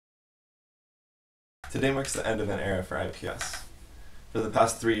Today marks the end of an era for IPS. For the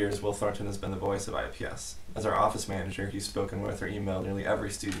past 3 years, Will Thornton has been the voice of IPS. As our office manager, he's spoken with or emailed nearly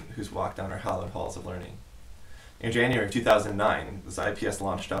every student who's walked down our hallowed halls of learning. In January of 2009, as IPS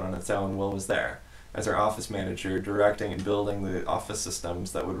launched out on its own, Will was there, as our office manager, directing and building the office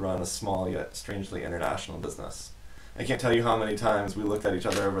systems that would run a small yet strangely international business. I can't tell you how many times we looked at each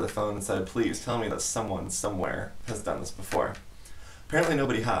other over the phone and said, "Please tell me that someone somewhere has done this before." Apparently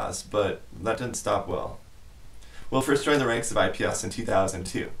nobody has, but that didn't stop Will. Will first joined the ranks of IPS in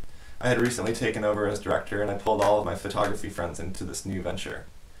 2002. I had recently taken over as director and I pulled all of my photography friends into this new venture.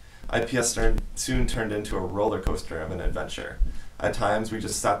 IPS soon turned into a roller coaster of an adventure. At times we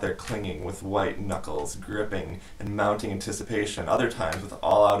just sat there clinging with white knuckles, gripping and mounting anticipation. Other times with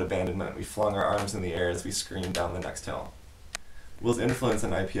all-out abandonment we flung our arms in the air as we screamed down the next hill. Will's influence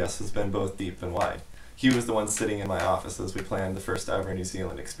in IPS has been both deep and wide. He was the one sitting in my office as we planned the first ever New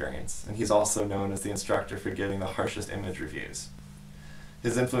Zealand experience, and he's also known as the instructor for giving the harshest image reviews.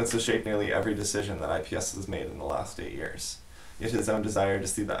 His influence has shaped nearly every decision that IPS has made in the last 8 years. Yet his own desire to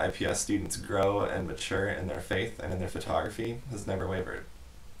see the IPS students grow and mature in their faith and in their photography has never wavered.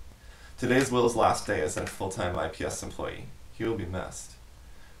 Today is Will's last day as a full-time IPS employee. He will be missed.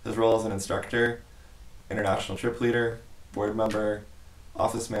 His role as an instructor, international trip leader, board member,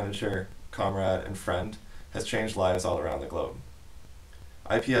 office manager, comrade, and friend has changed lives all around the globe.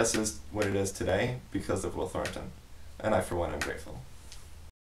 IPS is what it is today because of Will Thornton, and I for one am grateful.